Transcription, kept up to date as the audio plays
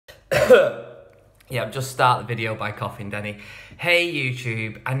Yeah, just start the video by coughing, Danny. Hey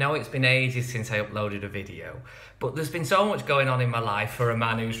YouTube, I know it's been ages since I uploaded a video, but there's been so much going on in my life for a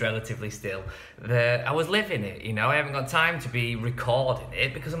man who's relatively still that I was living it, you know. I haven't got time to be recording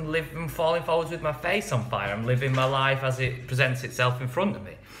it because I'm falling forwards with my face on fire. I'm living my life as it presents itself in front of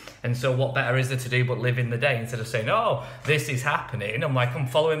me. And so what better is there to do but live in the day instead of saying, oh, this is happening. I'm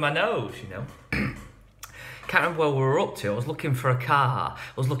following my nose, you know. Can't remember where we were up to. I was looking for a car,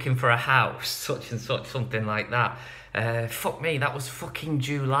 I was looking for a house, such and such, something like that. Fuck me, that was fucking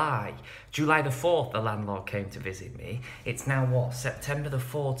July. July the 4th, the landlord came to visit me. It's now what, September the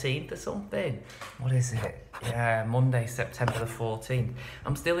 14th or something? What is it? Yeah, Monday, September the 14th.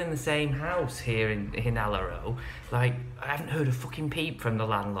 I'm still in the same house here in Alaro. Like, I haven't heard a fucking peep from the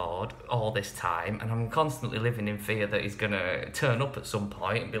landlord all this time, and I'm constantly living in fear that he's gonna turn up at some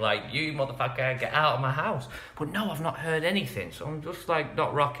point and be like, you motherfucker, get out of my house. But no, I've not heard anything, so I'm just like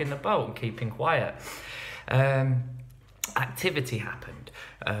not rocking the boat and keeping quiet. Activity happened.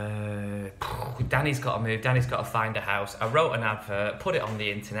 Danny's got to move, Danny's got to find a house. I wrote an advert, put it on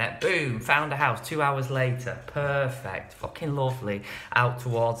the internet, boom, found a house 2 hours later. Perfect, fucking lovely, out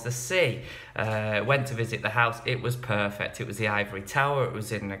towards the sea. Went to visit the house, it was perfect. It was the Ivory Tower, it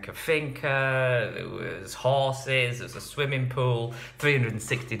was in like a finca, there was horses, there was a swimming pool,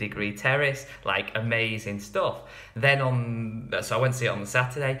 360-degree terrace, like amazing stuff. So I went to see it on the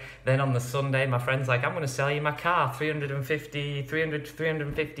Saturday. Then on the Sunday, my friend's like, I'm going to sell you my car, 350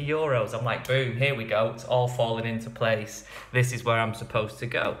 euros. I'm like, boom, here we go. It's all falling into place. This is where I'm supposed to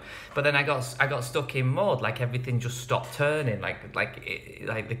go. But then I got stuck in mud. Like everything just stopped turning. Like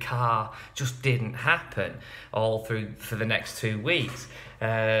the car just didn't happen all through for the next 2 weeks.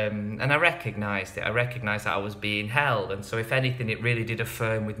 And I recognised it. I recognised that I was being held. And so if anything, it really did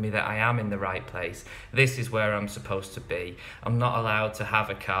affirm with me that I am in the right place. This is where I'm supposed to be. I'm not allowed to have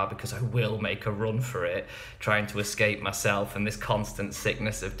a car because I will make a run for it, trying to escape myself and this constant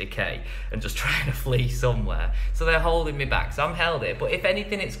sickness of decay and just trying to flee somewhere. So they're holding me back. So I'm held here. But if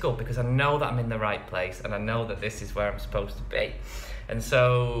anything, it's good because I know that I'm in the right place and I know that this is where I'm supposed to be. And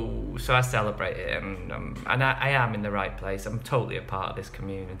so I celebrate it, and I am in the right place. I'm totally a part of this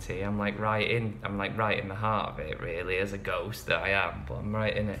community. I'm like right in the heart of it, really, as a ghost that I am, but I'm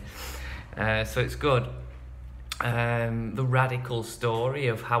right in it. So it's good. The radical story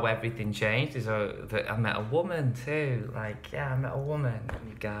of how everything changed is that I met a woman too. Like, yeah, I met a woman,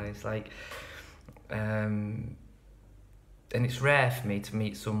 you guys. Like, and it's rare for me to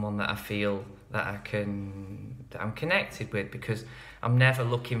meet someone that I feel that I'm connected with, because I'm never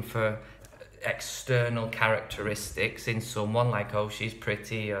looking for external characteristics in someone, like, oh, she's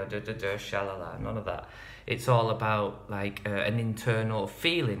pretty or shalala, none of that. It's all about like an internal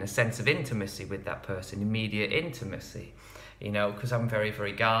feeling, a sense of intimacy with that person, immediate intimacy. You know, because I'm very,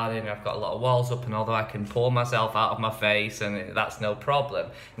 very guarded, I've got a lot of walls up, and although I can pour myself out of my face and that's no problem,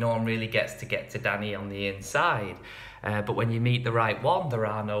 no one really gets to Danny on the inside. But when you meet the right one, there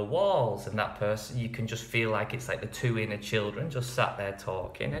are no walls, and that person, you can just feel like it's like the two inner children just sat there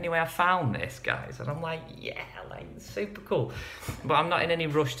talking. Anyway, I found this, guys, and I'm like, yeah, like, super cool. But I'm not in any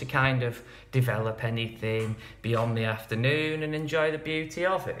rush to kind of develop anything beyond the afternoon and enjoy the beauty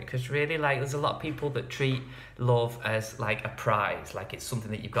of it, because really, like, there's a lot of people that treat love as like a prize, like it's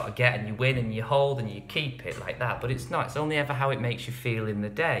something that you've got to get and you win and you hold and you keep it like that. But it's not. It's only ever how it makes you feel in the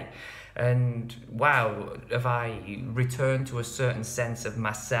day. And wow, have I returned to a certain sense of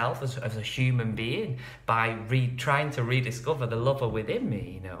myself as a human being by trying to rediscover the lover within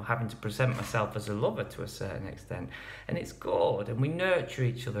me, you know, having to present myself as a lover to a certain extent. And it's good, and we nurture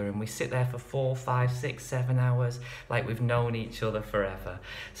each other, and we sit there for 4, 5, 6, 7 hours like we've known each other forever.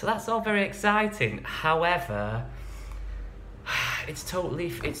 So that's all very exciting. However, it's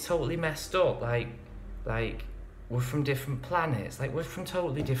totally messed up. Like we're from different planets. Like, we're from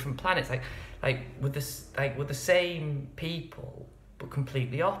totally different planets. Like with the same people, but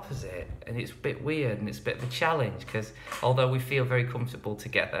completely opposite. And it's a bit weird, and it's a bit of a challenge, because although we feel very comfortable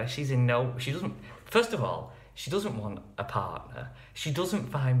together, she doesn't. First of all, she doesn't want a partner. She doesn't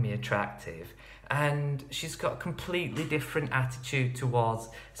find me attractive. And she's got a completely different attitude towards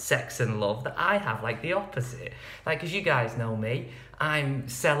sex and love that I have, like the opposite. Like, as you guys know me, I'm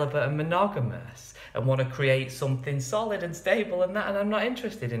celibate and monogamous and want to create something solid and stable and that, and I'm not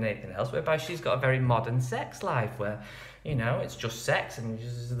interested in anything else, whereby she's got a very modern sex life where, you know, it's just sex and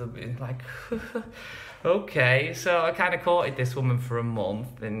just like, okay. So I kind of courted this woman for a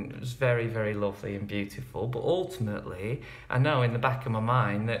month, and it was very, very lovely and beautiful, but ultimately I know in the back of my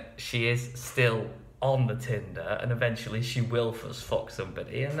mind that she is still on the Tinder, and eventually she will fuck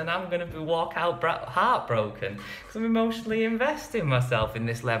somebody, and then I'm going to walk out heartbroken because I'm emotionally investing myself in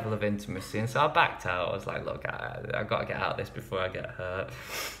this level of intimacy. And so I backed out. I was like, look, I've got to get out of this before I get hurt,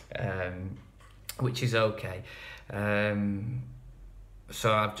 which is okay.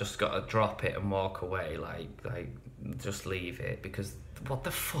 So I've just got to drop it and walk away, like just leave it, because what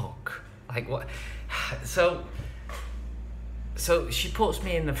the fuck? Like, what? So she puts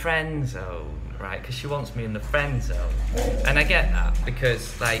me in the friend zone, right? Because she wants me in the friend zone. And I get that,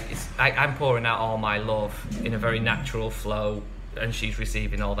 because like I'm pouring out all my love in a very natural flow, and she's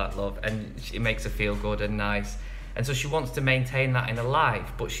receiving all that love, and it makes her feel good and nice. And so she wants to maintain that in her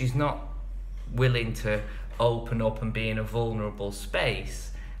life, but she's not willing to open up and be in a vulnerable space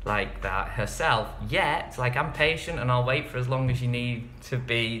like that herself yet. Like, I'm patient and I'll wait for as long as you need to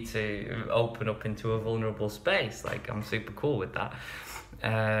be to open up into a vulnerable space. Like, I'm super cool with that.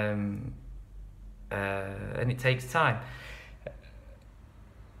 And it takes time.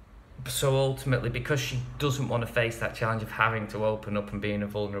 So ultimately, because she doesn't want to face that challenge of having to open up and be in a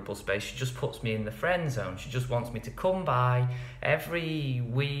vulnerable space, she just puts me in the friend zone. She just wants me to come by every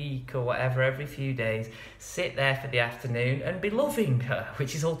week or whatever, every few days, sit there for the afternoon and be loving her,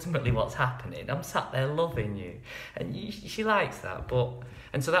 which is ultimately what's happening. I'm sat there loving you. And she likes that.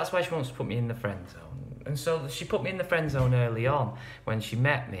 And so that's why she wants to put me in the friend zone. And so she put me in the friend zone early on when she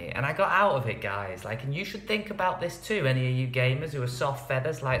met me, and I got out of it, guys. Like, and you should think about this too. Any of you gamers who are soft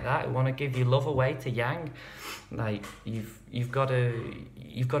feathers like that, who want to give your love away to Yang, like, you've got to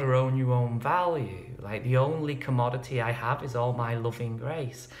own your own value. Like, the only commodity I have is all my loving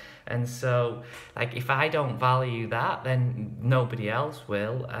grace. And so, like, if I don't value that, then nobody else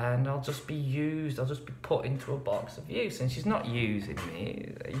will, and I'll just be used. I'll just be put into a box of use. And she's not using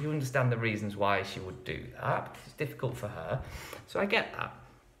me. You understand the reasons why she would do that, because it's difficult for her. So I get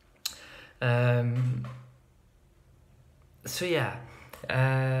that. So yeah.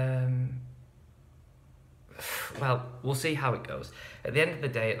 Well, we'll see how it goes. At the end of the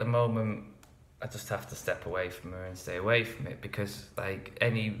day, at the moment, I just have to step away from her and stay away from it, because like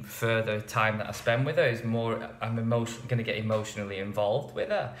any further time that I spend with her is more, I'm going to get emotionally involved with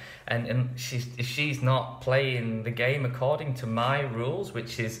her, and if she's not playing the game according to my rules,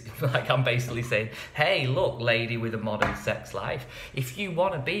 which is like, I'm basically saying, hey, look, lady with a modern sex life, if you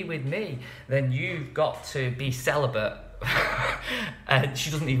want to be with me, then you've got to be celibate. And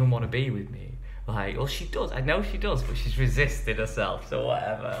she doesn't even want to be with me. Like, well, she does. I know she does, but she's resisted herself. So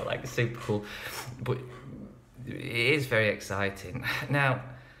whatever. Like, super cool. But it is very exciting. Now,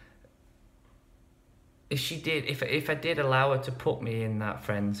 if I did allow her to put me in that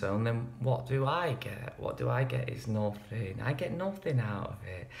friend zone, then what do I get? What do I get is nothing. I get nothing out of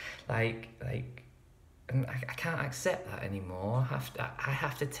it. Like, and I can't accept that anymore. I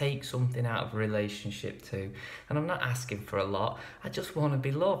have to take something out of a relationship too. And I'm not asking for a lot. I just want to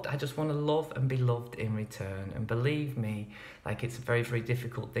be loved. I just want to love and be loved in return. And believe me, like, it's a very, very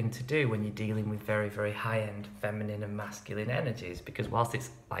difficult thing to do when you're dealing with very, very high-end feminine and masculine energies. Because whilst it's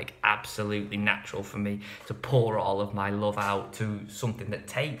like absolutely natural for me to pour all of my love out to something that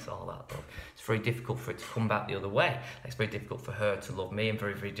takes all that love, it's very difficult for it to come back the other way. It's very difficult for her to love me, and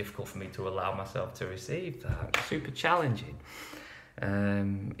very, very difficult for me to allow myself to receive that. It's super challenging.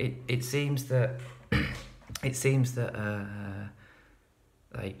 It seems that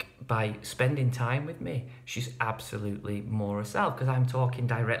like, by spending time with me, she's absolutely more herself, because I'm talking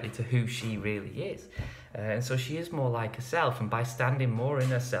directly to who she really is. And so she is more like herself, and by standing more in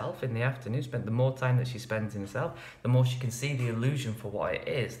herself in the afternoon, the more time that she spends in herself, the more she can see the illusion for what it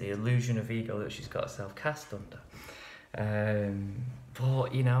is, the illusion of ego that she's got herself cast under.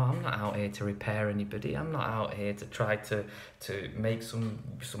 But, you know, I'm not out here to repair anybody. I'm not out here to try to make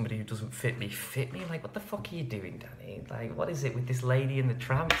somebody who doesn't fit me. Like, what the fuck are you doing, Danny? Like, what is it with this lady in the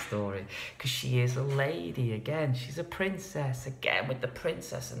tramp story? Because she is a lady, again. She's a princess, again, with the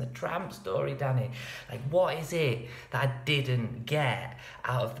princess and the tramp story, Danny. Like, what is it that I didn't get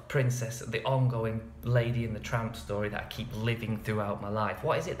out of the princess, the ongoing lady in the tramp story that I keep living throughout my life?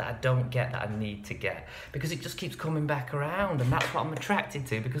 What is it that I don't get that I need to get? Because it just keeps coming back around, and that's what I'm attracted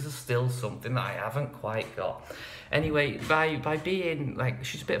to, because there's still something that I haven't quite got. Anyway, by being like,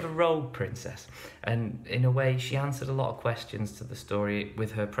 she's a bit of a rogue princess, and in a way she answered a lot of questions to the story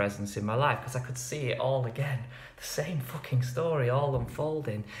with her presence in my life, because I could see it all again, the same fucking story all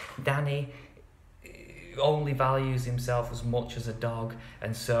unfolding. Danny only values himself as much as a dog,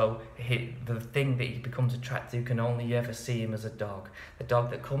 and so the thing that he becomes attracted to can only ever see him as a dog. The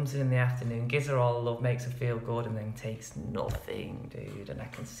dog that comes in the afternoon, gives her all the love, makes her feel good, and then takes nothing, dude. And I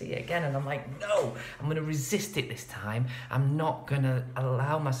can see it again, and I'm like, no, I'm going to resist it this time. I'm not going to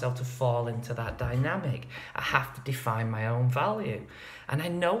allow myself to fall into that dynamic. I have to define my own value. And I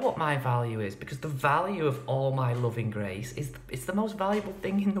know what my value is, because the value of all my loving grace is it's the most valuable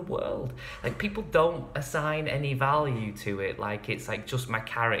thing in the world. Like, people don't assign any value to it, like it's like just my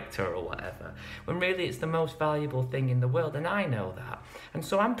character or whatever, when really it's the most valuable thing in the world, and I know that. And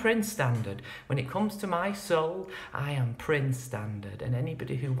so I'm Prince Standard. When it comes to my soul, I am Prince Standard, and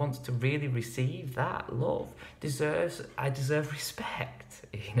anybody who wants to really receive that love I deserve respect,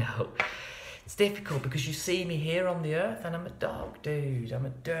 you know. It's difficult because you see me here on the earth and I'm a dog, dude. I'm a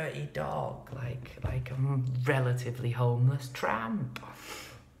dirty dog, like I'm a relatively homeless tramp.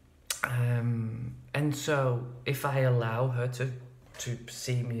 And so if I allow her to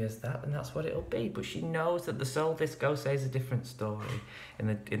see me as that, then that's what it'll be. But she knows that the soul disco says a different story in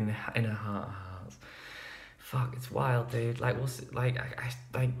her heart of hearts. Fuck, it's wild, dude. Like,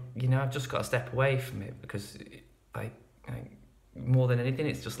 you know, I've just got to step away from it, because more than anything,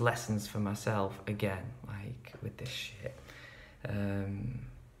 it's just lessons for myself again, like with this shit.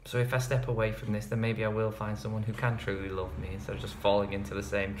 So if I step away from this, then maybe I will find someone who can truly love me, instead of just falling into the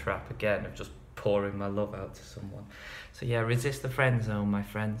same trap again of just pouring my love out to someone. So yeah, resist the friend zone, my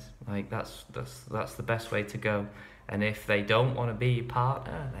friends. Like, that's the best way to go. And if they don't want to be your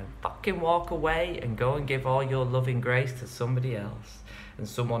partner, then fucking walk away and go and give all your loving grace to somebody else. And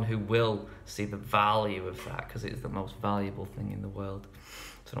someone who will see the value of that, because it is the most valuable thing in the world.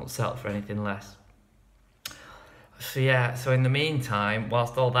 So don't settle for anything less. So yeah, so in the meantime,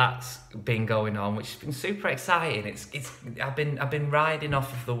 whilst all that's been going on, which has been super exciting, I've been riding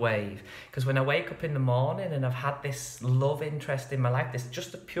off of the wave. Because when I wake up in the morning and I've had this love interest in my life, this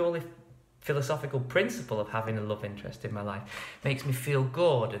just a purely philosophical principle of having a love interest in my life makes me feel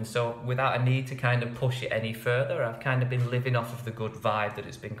good. And so without a need to kind of push it any further, I've kind of been living off of the good vibe that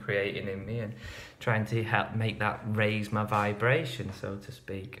it's been creating in me and trying to help make that raise my vibration, so to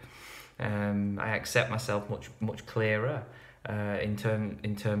speak. I accept myself much clearer in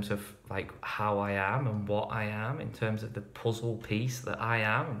terms of like how I am and what I am, in terms of the puzzle piece that I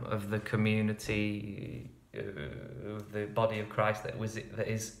am of the community, the body of Christ that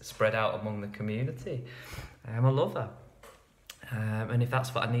is spread out among the community. I am a lover, and if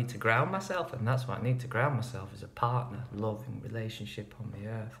that's what I need to ground myself, and that's what I need to ground myself, is a partner, loving relationship on the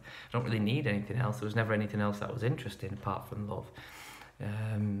earth. I don't really need anything else. There was never anything else that was interesting apart from love,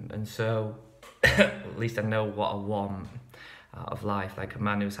 and so at least I know what I want out of life. Like a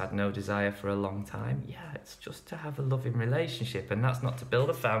man who's had no desire for a long time, yeah, it's just to have a loving relationship, and that's not to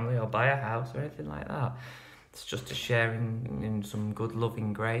build a family or buy a house or anything like that. It's just to share in some good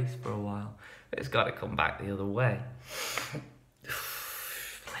loving grace for a while. But it's got to come back the other way.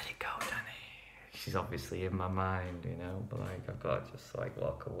 Let it go, Danny. She's obviously in my mind, you know, but like I've got to just like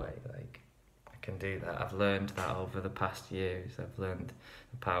walk away. Like, I can do that. I've learned that over the past years. I've learned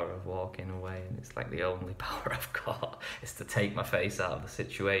the power of walking away, and it's like the only power I've got is to take my face out of the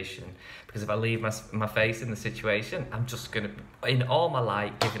situation. Because if I leave my face in the situation, I'm just going to, in all my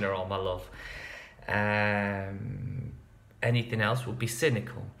light, giving her all my love. Anything else would be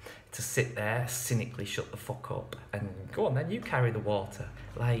cynical. To sit there, cynically shut the fuck up and go on then, you carry the water.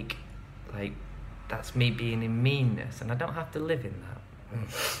 Like that's me being in meanness, and I don't have to live in that.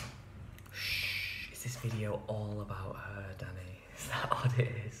 Shh, is this video all about her, Danny? Is that what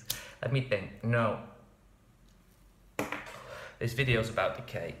it is? Let me think. No. This video's about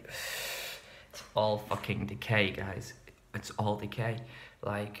decay. It's all fucking decay, guys. It's all decay.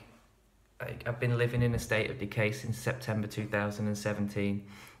 Like, I've been living in a state of decay since September 2017,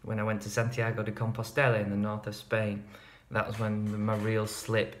 when I went to Santiago de Compostela in the north of Spain. That was when my real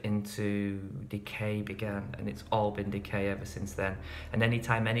slip into decay began, and it's all been decay ever since then. And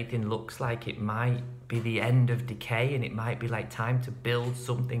anytime anything looks like it might be the end of decay, and it might be like time to build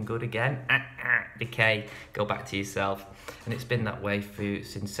something good again, decay, go back to yourself. And it's been that way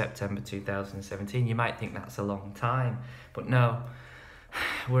since September 2017. You might think that's a long time, but no.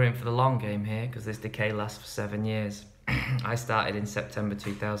 We're in for the long game here, because this decay lasts for 7 years. I started in September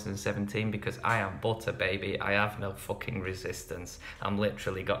 2017 because I am butter, baby. I have no fucking resistance. I'm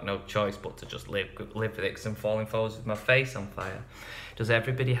literally got no choice but to just live with it, because I'm falling forwards with my face on fire. Does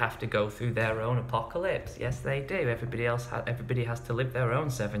everybody have to go through their own apocalypse? Yes, they do. Everybody has to live their own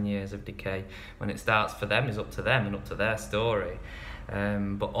 7 years of decay. When it starts for them is up to them and up to their story.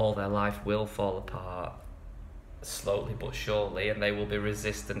 But all their life will fall apart. slowly but surely, and they will be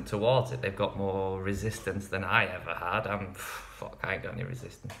resistant towards it. They've got more resistance than I ever had. I ain't got any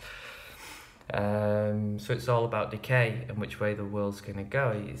resistance. So it's all about decay and which way the world's going to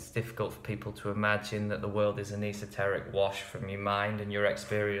go. It's difficult for people to imagine that the world is an esoteric wash from your mind and your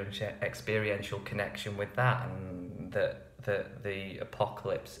experiential connection with that, and that the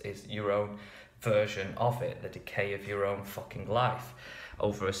apocalypse is your own version of it, the decay of your own fucking life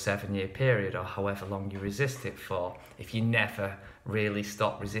over a 7-year period, or however long you resist it for. If you never really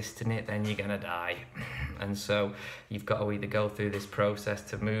stop resisting it, then you're gonna die. And so you've got to either go through this process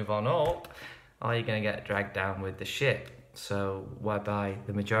to move on up, or you're gonna get dragged down with the ship. So whereby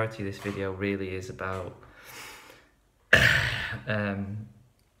the majority of this video really is about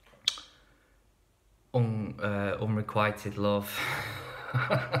unrequited love.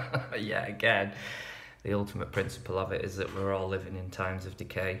 Yeah, again, the ultimate principle of it is that we're all living in times of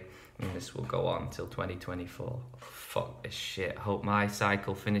decay, and this will go on until 2024. Fuck this shit. I hope my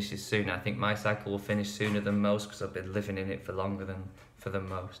cycle finishes soon. I think my cycle will finish sooner than most because I've been living in it for longer than for the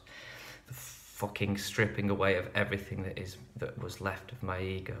most. The fucking stripping away of everything that was left of my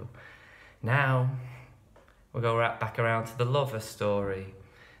ego. Now we'll go right back around to the lover story.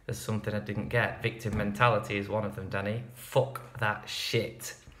 There's something I didn't get. Victim mentality is one of them, Danny. Fuck that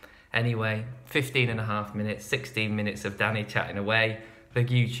shit. Anyway, 15.5 minutes, 16 minutes of Danny chatting away. The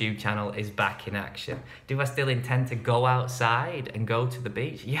YouTube channel is back in action. Do I still intend to go outside and go to the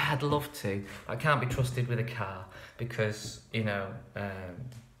beach? Yeah, I'd love to. I can't be trusted with a car because, you know,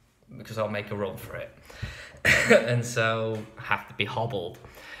 because I'll make a run for it. And so I have to be hobbled.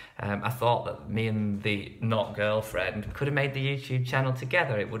 I thought that me and the not girlfriend could have made the YouTube channel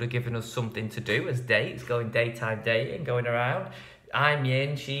together. It would have given us something to do as dates, going daytime dating, going around. I'm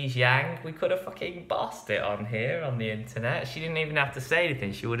yin, she's yang. We could have fucking bossed it on here on the internet. She didn't even have to say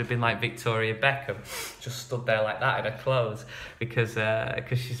anything. She would have been like Victoria Beckham, just stood there like that in her clothes because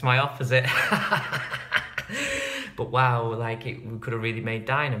she's my opposite. But wow, like we could have really made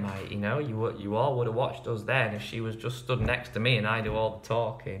dynamite, you know. You all would have watched us then if she was just stood next to me and I do all the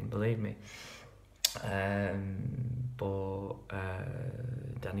talking. Believe me. But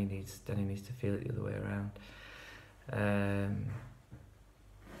Danny needs to feel it the other way around.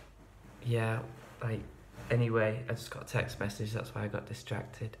 Yeah, like, anyway, I just got a text message, that's why I got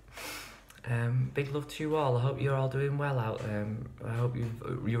distracted. Big love to you all. I hope you're all doing well out there. I hope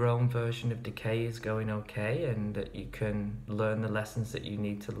your own version of decay is going okay, and that you can learn the lessons that you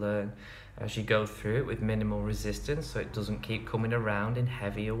need to learn as you go through it with minimal resistance, so it doesn't keep coming around in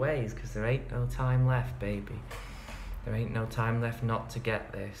heavier ways, because there ain't no time left, baby. There ain't no time left not to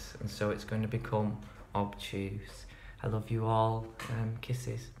get this, and so it's going to become obtuse. I love you all.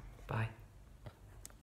 Kisses. Bye.